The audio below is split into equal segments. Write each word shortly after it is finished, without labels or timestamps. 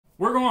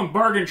We're going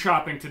bargain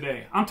shopping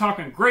today. I'm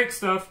talking great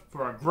stuff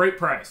for a great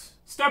price.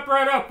 Step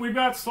right up, we've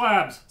got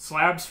slabs.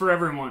 Slabs for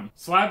everyone.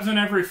 Slabs in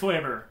every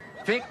flavor.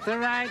 Pick the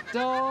right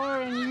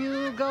door and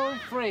you go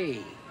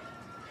free.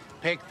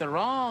 Pick the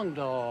wrong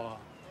door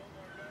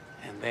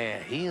and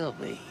there he'll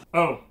be.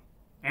 Oh,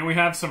 and we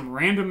have some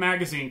random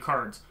magazine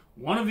cards.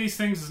 One of these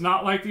things is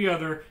not like the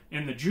other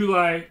in the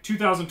July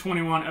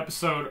 2021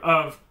 episode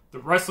of the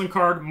Wrestling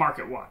Card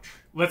Market Watch.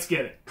 Let's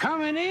get it.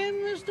 Coming in,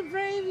 Mr.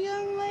 Brave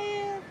Young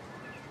Man.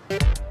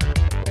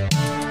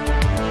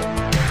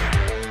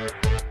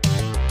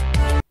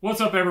 What's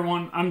up,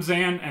 everyone? I'm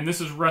Zhan, and this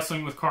is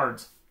Wrestling with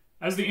Cards.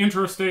 As the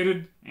intro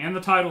stated, and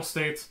the title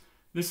states,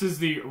 this is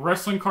the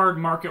Wrestling Card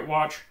Market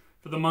Watch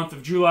for the month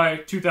of July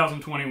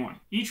 2021.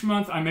 Each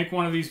month I make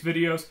one of these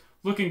videos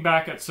looking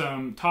back at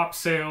some top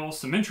sales,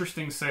 some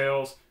interesting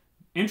sales,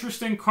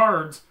 interesting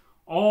cards,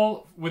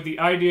 all with the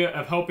idea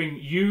of helping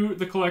you,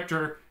 the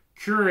collector,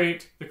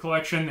 curate the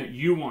collection that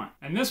you want.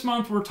 And this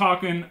month we're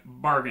talking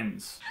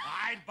bargains.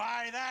 I'd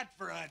buy that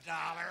for $1.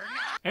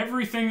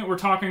 Everything that we're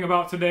talking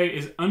about today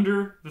is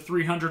under the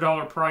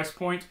 $300 price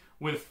point,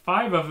 with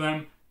 5 of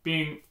them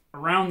being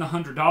around the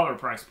 $100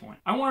 price point.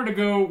 I wanted to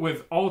go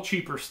with all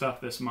cheaper stuff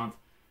this month,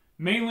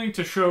 mainly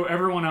to show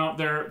everyone out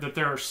there that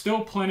there are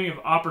still plenty of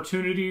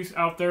opportunities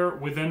out there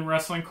within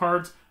wrestling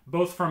cards,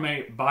 both from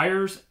a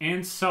buyer's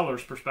and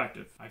seller's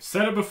perspective. I've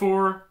said it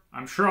before,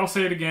 I'm sure I'll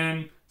say it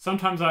again.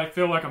 Sometimes I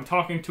feel like I'm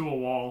talking to a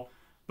wall,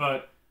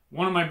 but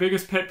one of my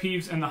biggest pet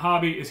peeves in the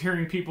hobby is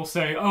hearing people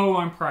say, oh,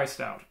 I'm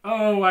priced out.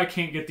 Oh, I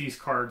can't get these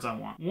cards I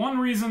want. One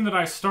reason that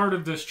I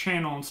started this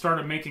channel and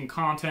started making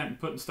content and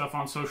putting stuff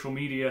on social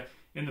media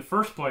in the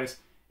first place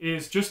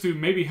is just to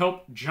maybe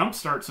help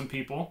jumpstart some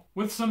people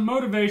with some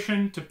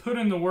motivation to put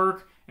in the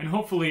work and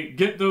hopefully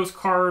get those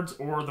cards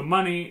or the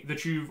money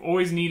that you've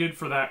always needed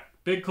for that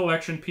big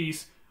collection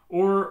piece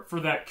or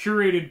for that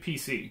curated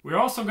PC. We're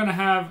also going to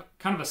have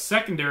kind of a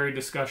secondary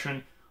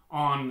discussion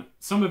on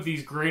some of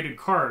these graded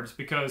cards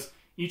because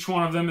each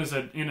one of them is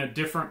in a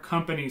different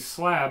company's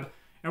slab,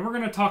 and we're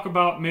going to talk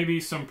about maybe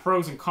some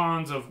pros and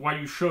cons of why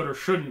you should or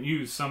shouldn't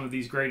use some of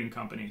these grading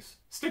companies.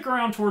 Stick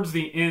around towards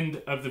the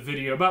end of the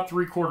video, about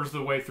 3/4 of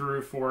the way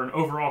through, for an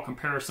overall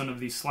comparison of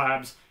these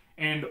slabs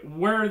and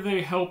where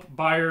they help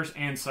buyers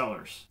and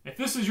sellers. If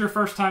this is your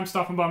first time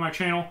stopping by my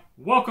channel,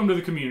 welcome to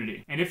the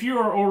community. And if you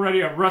are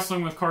already a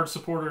Wrestling with Cards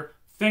supporter,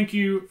 thank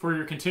you for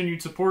your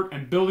continued support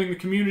and building the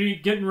community,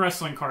 getting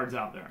wrestling cards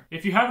out there.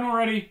 If you haven't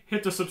already,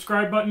 hit the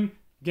subscribe button,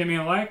 give me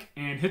a like,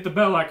 and hit the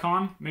bell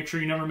icon. Make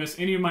sure you never miss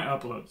any of my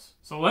uploads.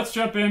 So let's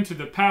jump into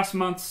the past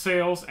month's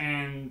sales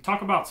and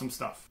talk about some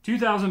stuff.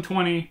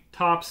 2020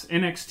 Topps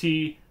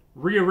NXT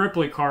Rhea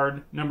Ripley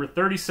card, number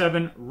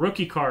 37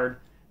 rookie card,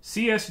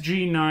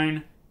 CSG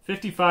 9,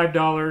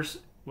 $55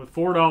 with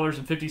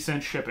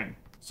 $4.50 shipping.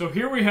 So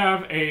here we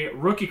have a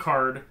rookie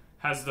card,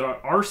 has the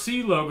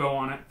RC logo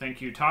on it.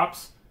 Thank you,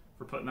 Topps,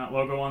 for putting that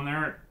logo on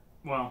there.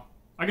 Well,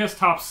 I guess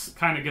Topps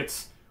kind of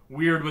gets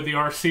weird with the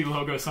RC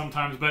logo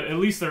sometimes, but at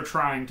least they're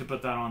trying to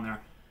put that on there.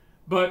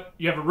 But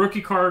you have a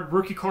rookie card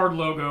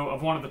logo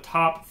of one of the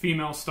top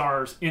female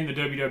stars in the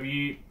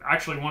WWE,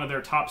 actually one of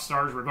their top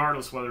stars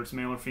regardless whether it's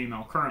male or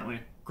female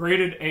currently.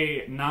 Graded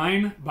a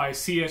 9 by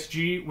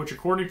CSG, which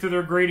according to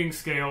their grading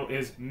scale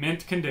is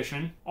mint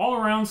condition. All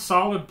around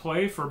solid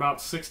play for about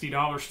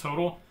 $60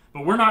 total.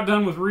 But we're not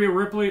done with Rhea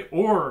Ripley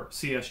or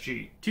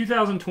CSG.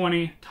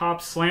 2020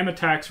 Topps Slam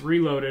Attacks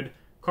Reloaded,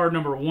 card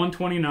number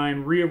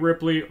 129, Rhea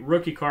Ripley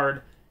rookie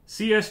card,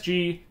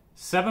 CSG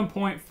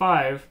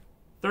 7.5,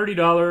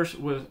 $30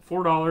 with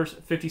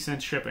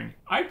 $4.50 shipping.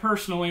 I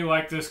personally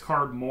like this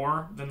card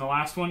more than the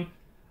last one,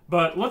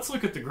 but let's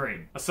look at the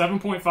grade. A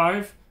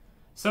 7.5?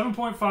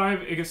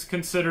 7.5 is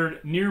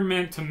considered near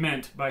mint to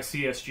mint by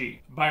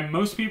CSG. By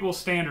most people's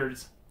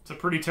standards, it's a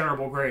pretty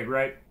terrible grade,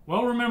 right?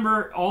 Well,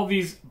 remember, all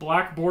these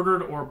black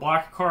bordered or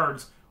black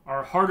cards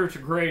are harder to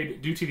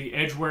grade due to the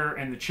edge wear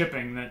and the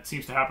chipping that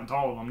seems to happen to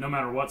all of them, no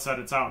matter what set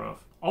it's out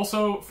of.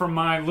 Also, from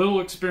my little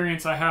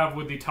experience I have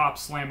with the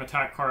Topps Slam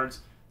Attack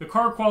cards, the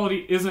card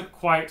quality isn't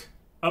quite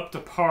up to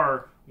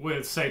par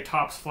with, say,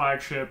 Topps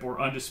Flagship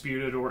or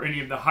Undisputed or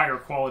any of the higher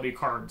quality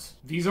cards.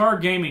 These are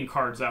gaming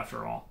cards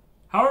after all.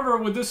 However,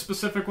 with this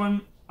specific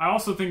one, I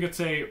also think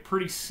it's a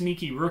pretty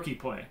sneaky rookie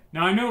play.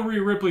 Now, I know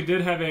Rhea Ripley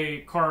did have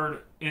a card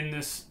in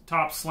this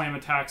Topps Slam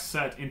Attack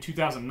set in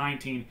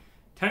 2019.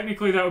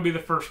 Technically, that would be the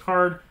first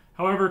card.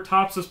 However,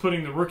 Topps is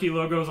putting the rookie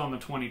logos on the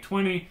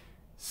 2020.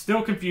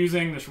 Still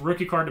confusing. This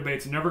rookie card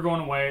debate's never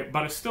going away,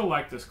 but I still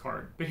like this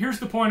card. But here's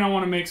the point I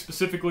want to make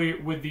specifically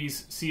with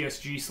these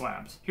CSG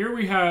slabs. Here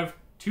we have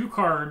 2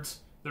 cards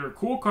that are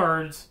cool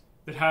cards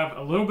that have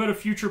a little bit of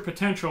future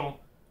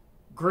potential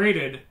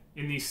graded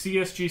in these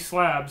CSG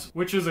slabs,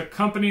 which is a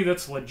company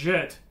that's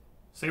legit.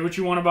 Say what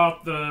you want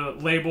about the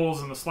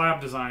labels and the slab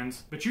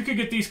designs, but you could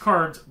get these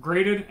cards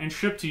graded and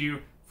shipped to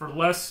you for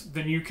less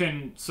than you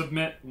can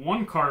submit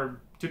one card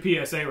to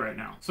PSA right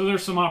now. So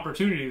there's some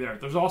opportunity there.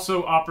 There's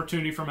also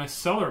opportunity from a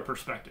seller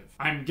perspective.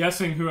 I'm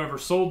guessing whoever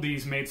sold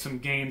these made some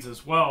gains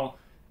as well.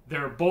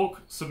 Their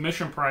bulk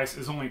submission price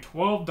is only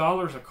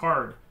 $12 a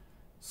card.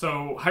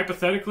 So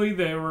hypothetically,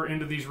 they were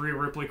into these Rhea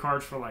Ripley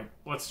cards for like,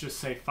 let's just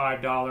say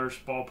 $5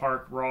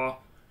 ballpark raw,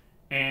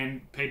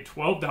 and paid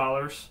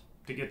 $12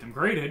 to get them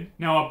graded.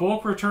 Now, a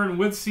bulk return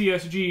with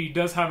CSG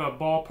does have a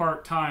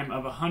ballpark time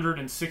of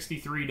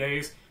 163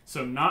 days,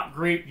 so not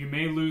great. You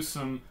may lose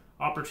some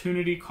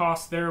opportunity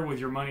cost there with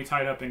your money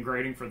tied up in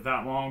grading for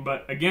that long.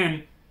 But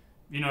again,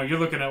 you know, you're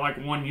looking at like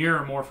 1 year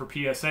or more for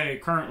PSA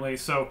currently,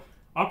 so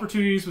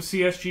opportunities with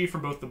CSG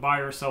from both the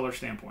buyer-seller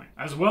standpoint,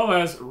 as well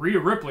as Rhea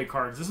Ripley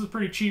cards. This is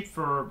pretty cheap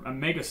for a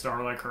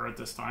megastar like her at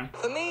this time.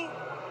 For me,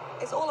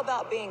 it's all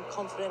about being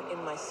confident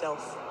in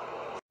myself.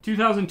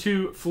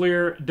 2002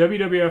 Fleer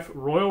WWF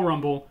Royal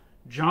Rumble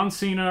John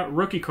Cena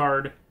rookie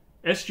card,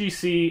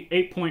 SGC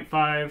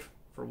 8.5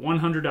 for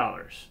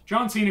 $100.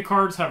 John Cena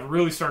cards have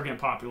really started getting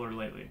popular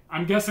lately.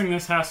 I'm guessing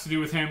this has to do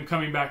with him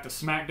coming back to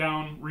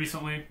SmackDown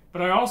recently,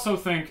 but I also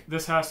think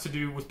this has to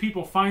do with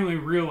people finally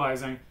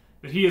realizing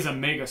that he is a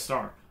mega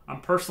star. I'm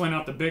personally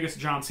not the biggest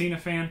John Cena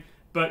fan,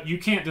 but you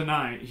can't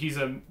deny he's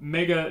a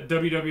mega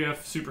WWF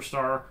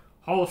superstar,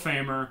 Hall of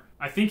Famer.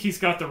 I think he's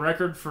got the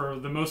record for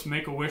the most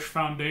Make-A-Wish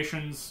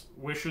Foundation's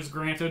wishes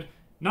granted.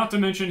 Not to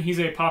mention, he's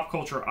a pop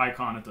culture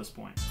icon at this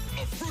point.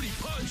 A fruity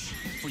punch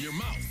for your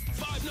mouth.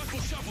 5-knuckle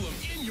shuffle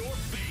him in your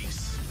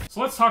face. So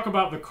let's talk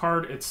about the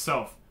card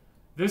itself.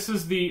 This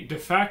is the de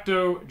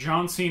facto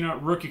John Cena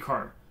rookie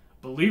card.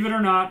 Believe it or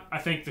not, I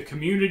think the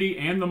community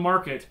and the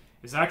market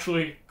has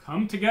actually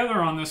come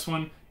together on this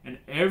one, and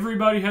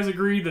everybody has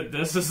agreed that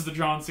this is the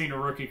John Cena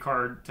rookie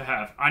card to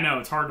have. I know,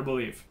 it's hard to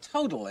believe.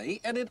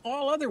 Totally, and in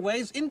all other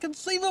ways,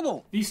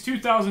 inconceivable. These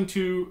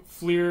 2002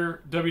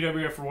 Fleer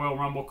WWF Royal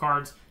Rumble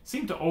cards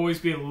seem to always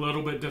be a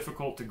little bit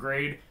difficult to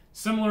grade,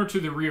 similar to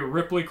the Rhea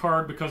Ripley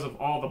card because of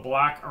all the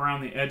black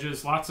around the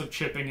edges, lots of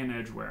chipping and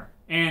edge wear.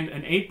 And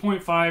an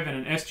 8.5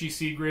 and an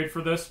SGC grade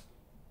for this,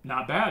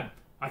 not bad.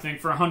 I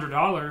think for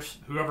 $100,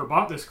 whoever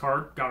bought this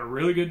card got a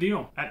really good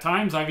deal. At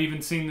times, I've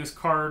even seen this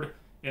card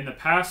in the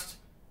past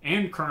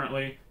and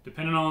currently,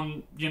 depending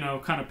on, you know,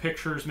 kind of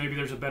pictures. Maybe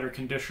there's a better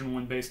condition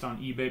one based on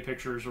eBay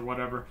pictures or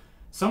whatever.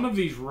 Some of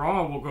these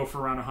raw will go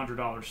for around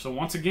 $100. So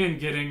once again,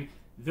 getting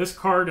this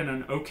card in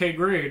an okay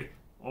grade,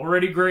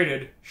 already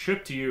graded,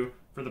 shipped to you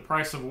for the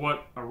price of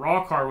what a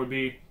raw card would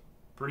be,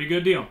 pretty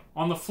good deal.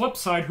 On the flip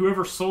side,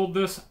 whoever sold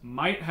this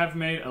might have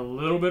made a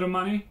little bit of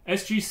money.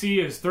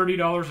 SGC is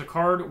 $30 a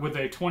card with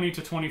a 20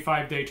 to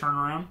 25 day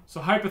turnaround.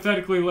 So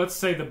hypothetically, let's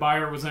say the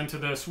buyer was into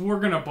this. We're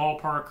going to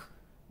ballpark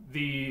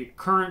the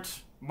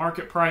current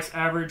market price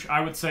average, I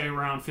would say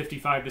around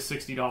 $55 to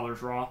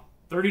 $60 raw.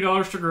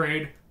 $30 to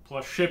grade,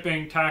 plus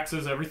shipping,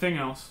 taxes, everything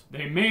else.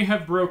 They may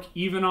have broke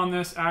even on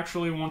this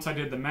actually once I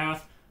did the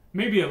math.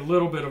 Maybe a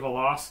little bit of a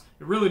loss.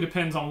 It really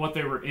depends on what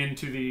they were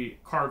into the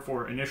card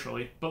for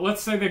initially. But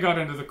let's say they got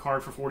into the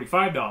card for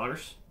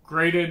 $45,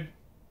 graded,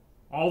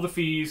 all the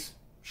fees,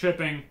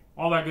 shipping,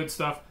 all that good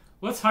stuff.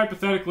 Let's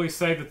hypothetically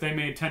say that they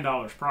made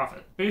 $10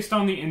 profit. Based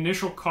on the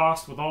initial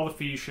cost with all the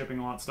fees, shipping,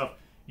 all that stuff,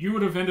 you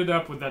would have ended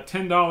up with that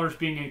 $10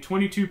 being a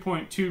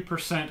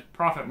 22.2%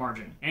 profit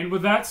margin. And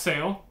with that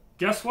sale,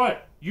 guess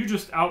what? You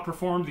just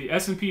outperformed the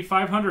S&P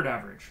 500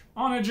 average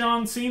on a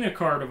John Cena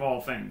card of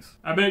all things.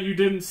 I bet you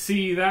didn't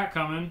see that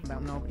coming.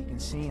 Well, nobody can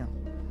see him.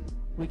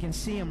 We can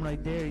see him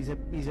right there. He's a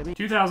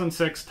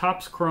 2006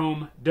 Topps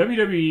Chrome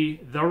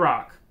WWE The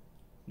Rock.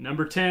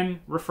 Number 10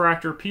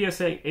 refractor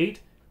PSA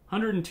 8,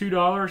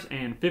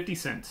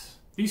 $102.50.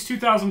 These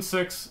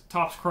 2006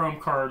 Topps Chrome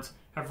cards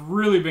have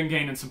really been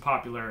gaining some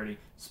popularity,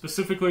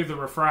 specifically the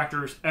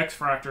refractors,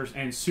 X-fractors,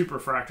 and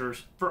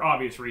superfractors for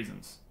obvious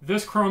reasons.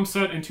 This Chrome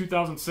set in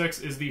 2006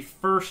 is the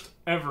first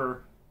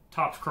ever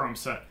Topps Chrome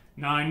set.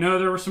 Now I know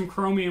there were some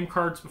chromium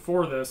cards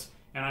before this,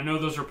 and I know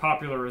those are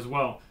popular as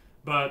well,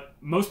 but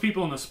most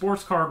people in the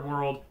sports card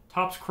world,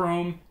 Topps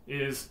Chrome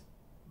is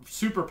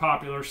super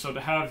popular, so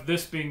to have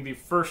this being the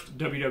first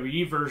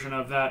WWE version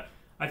of that,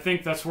 I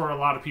think that's where a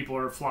lot of people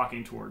are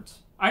flocking towards.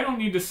 I don't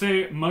need to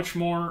say much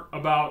more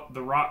about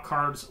the Rock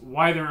cards,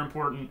 why they're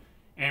important,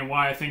 and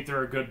why I think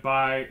they're a good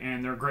buy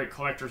and they're great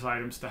collector's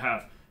items to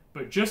have.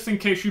 But just in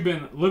case you've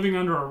been living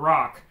under a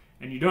rock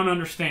and you don't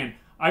understand,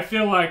 I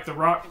feel like the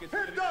Rock... It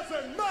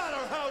doesn't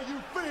matter how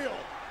you feel.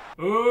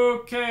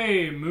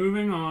 Okay,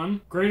 moving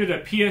on. Graded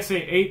at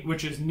PSA 8,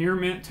 which is near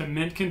mint to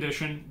mint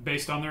condition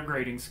based on their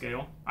grading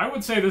scale. I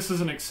would say this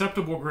is an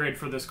acceptable grade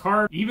for this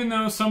card, even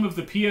though some of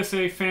the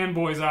PSA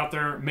fanboys out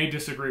there may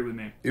disagree with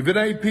me. If it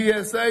ain't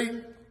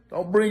PSA,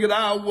 don't bring it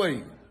our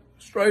way.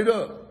 Straight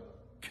up.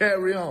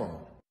 Carry on.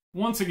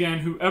 Once again,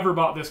 whoever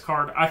bought this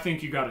card, I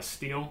think you got a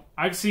steal.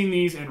 I've seen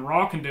these in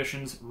raw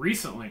conditions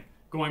recently,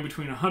 going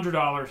between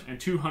 $100 and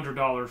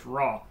 $200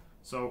 raw.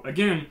 So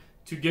again,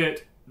 to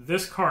get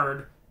this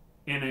card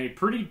in a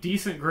pretty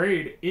decent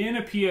grade in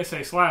a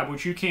PSA slab,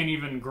 which you can't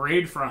even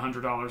grade for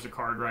 $100 a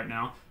card right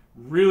now,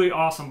 really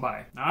awesome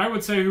buy. Now I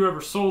would say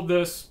whoever sold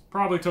this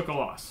probably took a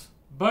loss.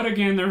 But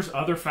again, there's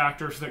other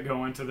factors that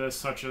go into this,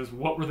 such as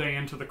what were they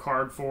into the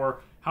card for?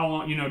 How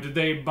long, did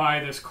they buy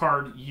this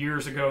card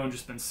years ago and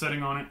just been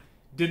sitting on it?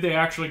 Did they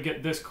actually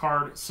get this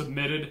card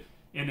submitted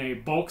in a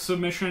bulk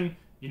submission,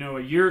 a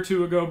year or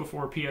two ago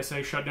before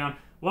PSA shut down?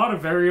 A lot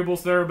of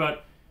variables there,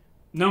 but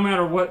no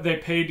matter what they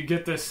paid to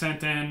get this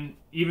sent in,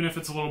 even if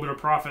it's a little bit of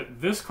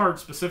profit, this card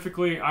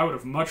specifically, I would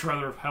have much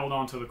rather have held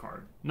on to the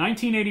card.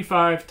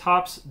 1985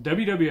 Topps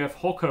WWF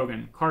Hulk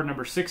Hogan, card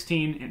number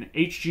 16 in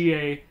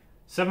HGA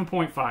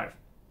 7.5.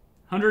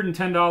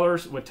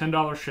 $110 with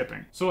 $10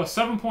 shipping. So a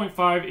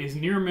 7.5 is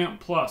near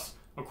mint plus,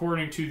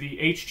 according to the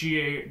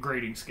HGA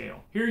grading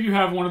scale. Here you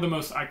have one of the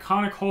most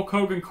iconic Hulk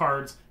Hogan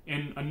cards,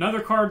 and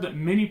another card that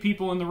many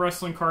people in the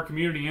wrestling card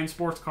community and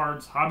sports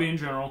cards, hobby in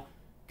general,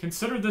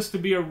 consider this to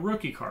be a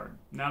rookie card.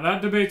 Now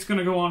that debate's going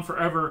to go on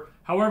forever.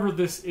 However,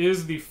 this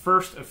is the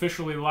first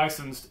officially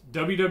licensed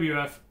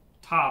WWF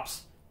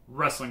Topps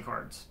wrestling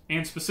cards,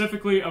 and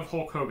specifically of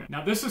Hulk Hogan.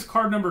 Now this is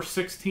card number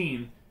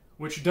 16,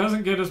 which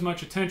doesn't get as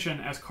much attention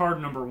as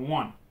card number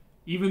 1.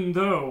 Even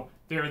though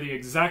they are the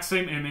exact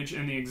same image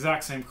and the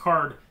exact same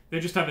card, they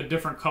just have a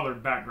different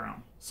colored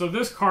background. So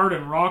this card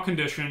in raw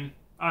condition,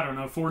 I don't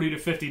know, $40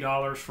 to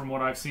 $50 from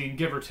what I've seen,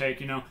 give or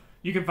take, you know.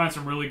 You can find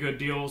some really good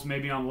deals,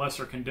 maybe on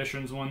lesser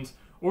conditions ones,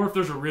 or if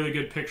there's a really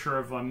good picture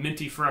of a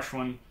minty fresh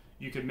one,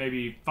 you could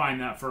maybe find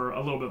that for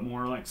a little bit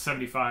more, like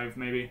 $75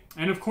 maybe.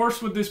 And of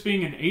course, with this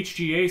being an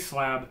HGA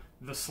slab,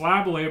 the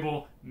slab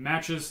label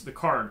matches the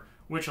card,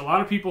 which a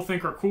lot of people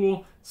think are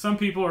cool. Some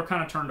people are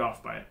kind of turned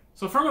off by it.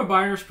 So from a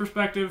buyer's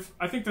perspective,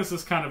 I think this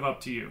is kind of up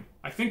to you.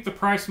 I think the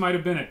price might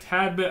have been a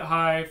tad bit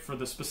high for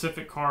the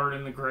specific card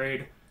and the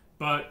grade,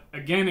 but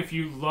again, if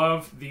you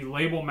love the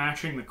label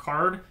matching the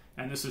card,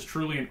 and this is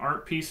truly an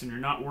art piece and you're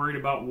not worried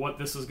about what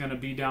this is going to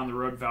be down the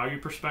road value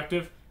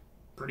perspective,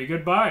 pretty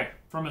good buy.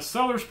 From a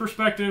seller's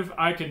perspective,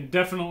 I can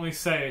definitely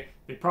say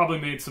they probably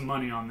made some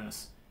money on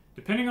this.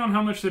 Depending on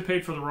how much they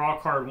paid for the raw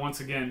card, once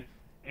again,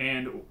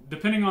 and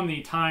depending on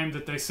the time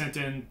that they sent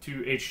in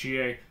to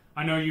HGA,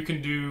 I know you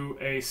can do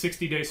a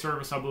 60-day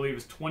service, I believe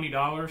is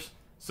 $20.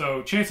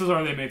 So chances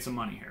are they made some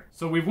money here.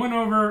 So we've went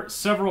over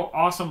several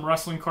awesome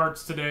wrestling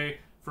cards today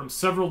from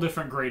several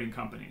different grading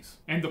companies.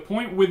 And the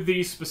point with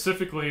these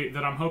specifically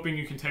that I'm hoping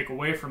you can take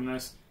away from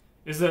this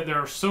is that there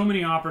are so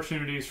many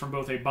opportunities from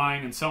both a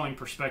buying and selling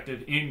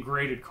perspective in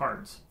graded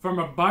cards. From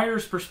a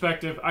buyer's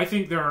perspective, I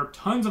think there are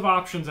tons of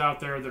options out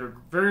there that are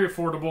very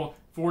affordable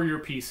for your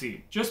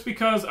PC. Just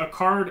because a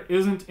card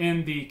isn't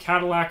in the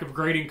Cadillac of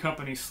grading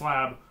company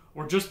slab,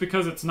 or just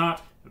because it's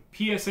not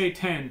a PSA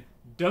 10,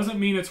 doesn't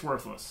mean it's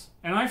worthless.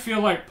 And I feel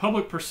like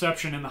public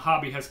perception in the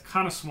hobby has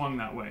kind of swung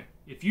that way.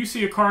 If you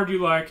see a card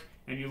you like,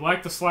 and you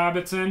like the slab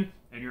it's in,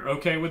 and you're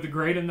okay with the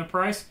grade and the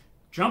price,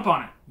 jump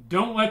on it.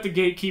 Don't let the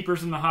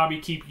gatekeepers in the hobby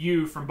keep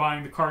you from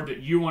buying the card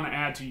that you want to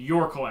add to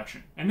your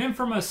collection. And then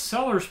from a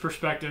seller's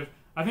perspective,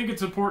 I think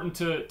it's important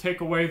to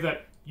take away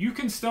that you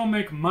can still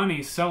make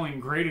money selling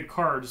graded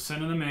cards,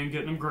 sending them in,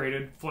 getting them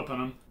graded, flipping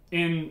them,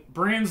 in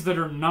brands that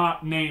are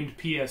not named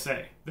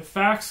PSA. The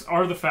facts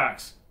are the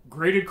facts.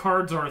 Graded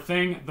cards are a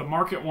thing. The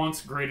market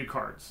wants graded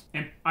cards.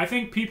 And I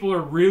think people are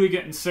really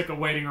getting sick of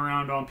waiting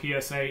around on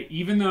PSA,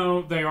 even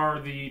though they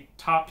are the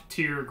top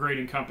tier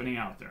grading company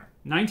out there.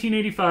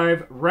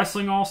 1985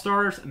 Wrestling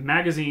All-Stars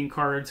magazine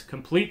cards,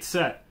 complete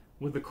set,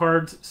 with the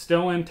cards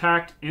still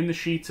intact in the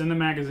sheets in the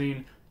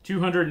magazine,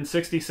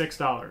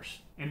 $266.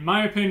 In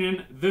my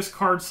opinion, this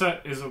card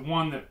set is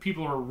one that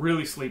people are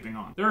really sleeping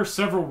on. There are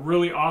several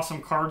really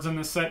awesome cards in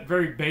this set,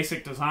 very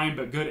basic design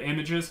but good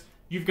images.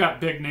 You've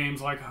got big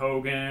names like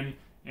Hogan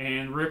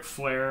and Ric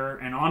Flair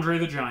and Andre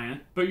the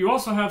Giant, but you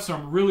also have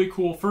some really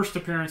cool first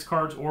appearance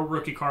cards or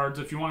rookie cards,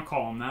 if you want to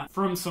call them that,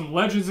 from some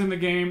legends in the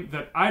game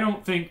that I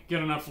don't think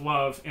get enough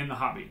love in the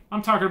hobby.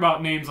 I'm talking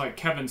about names like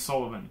Kevin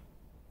Sullivan,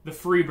 the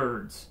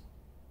Freebirds,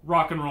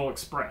 Rock and Roll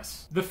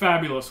Express, the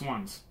Fabulous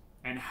Ones,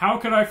 and how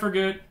could I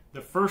forget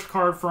the first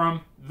card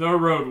from the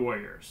Road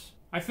Warriors.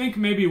 I think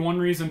maybe one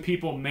reason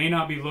people may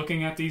not be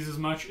looking at these as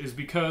much is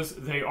because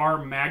they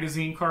are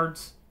magazine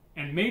cards,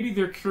 and maybe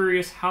they're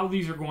curious how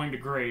these are going to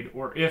grade,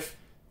 or if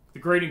the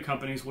grading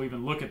companies will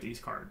even look at these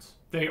cards.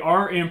 They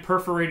are in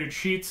perforated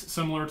sheets,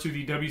 similar to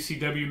the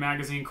WCW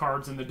magazine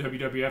cards and the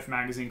WWF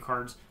magazine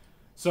cards.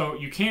 So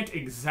you can't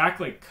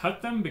exactly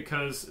cut them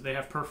because they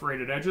have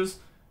perforated edges,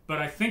 but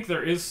I think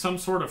there is some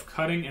sort of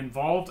cutting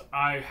involved.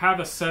 I have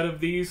a set of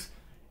these,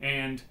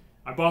 and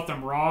I bought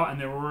them raw, and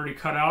they were already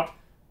cut out.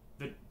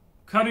 The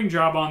cutting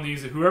job on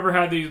these, whoever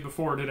had these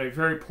before did a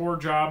very poor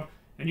job.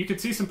 And you can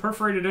see some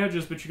perforated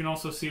edges, but you can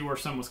also see where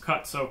some was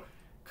cut. So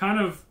kind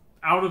of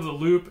out of the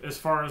loop as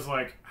far as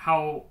like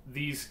how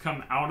these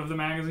come out of the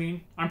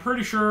magazine. I'm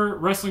pretty sure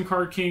Wrestling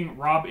Card King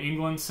Rob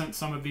England sent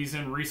some of these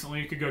in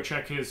recently. You could go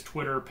check his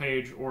Twitter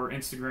page or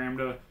Instagram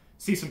to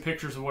see some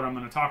pictures of what I'm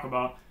going to talk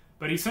about.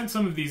 But he sent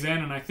some of these in,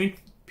 and I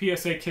think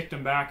PSA kicked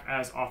them back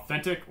as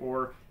authentic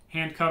or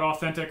hand-cut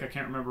authentic. I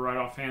can't remember right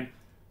offhand.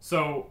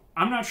 So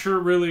I'm not sure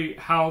really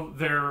how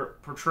they're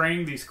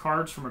portraying these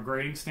cards from a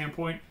grading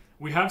standpoint.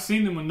 We have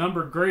seen them with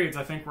numbered grades.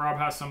 I think Rob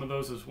has some of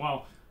those as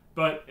well.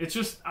 But it's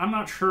just, I'm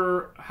not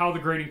sure how the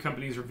grading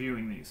companies are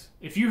viewing these.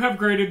 If you have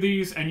graded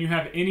these and you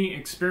have any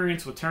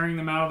experience with tearing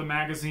them out of the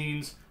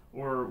magazines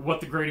or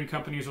what the grading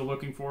companies are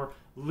looking for,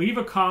 leave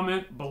a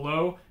comment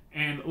below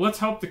and let's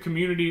help the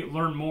community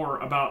learn more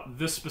about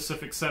this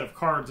specific set of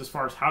cards as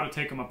far as how to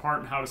take them apart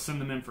and how to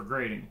send them in for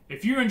grading.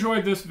 If you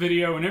enjoyed this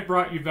video and it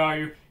brought you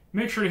value,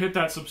 make sure to hit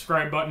that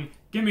subscribe button,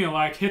 give me a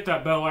like, hit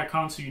that bell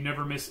icon so you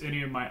never miss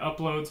any of my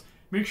uploads.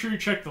 Make sure you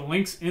check the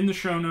links in the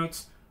show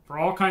notes for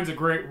all kinds of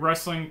great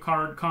wrestling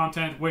card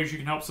content, ways you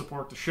can help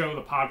support the show,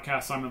 the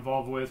podcasts I'm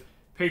involved with,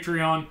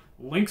 Patreon,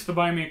 links to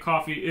buy me a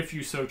coffee if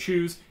you so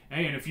choose.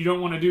 Hey, and if you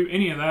don't want to do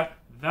any of that,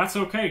 that's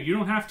okay. You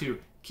don't have to.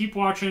 Keep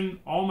watching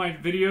all my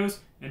videos.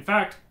 In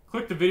fact,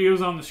 click the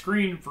videos on the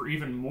screen for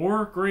even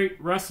more great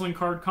wrestling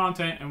card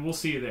content, and we'll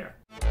see you there.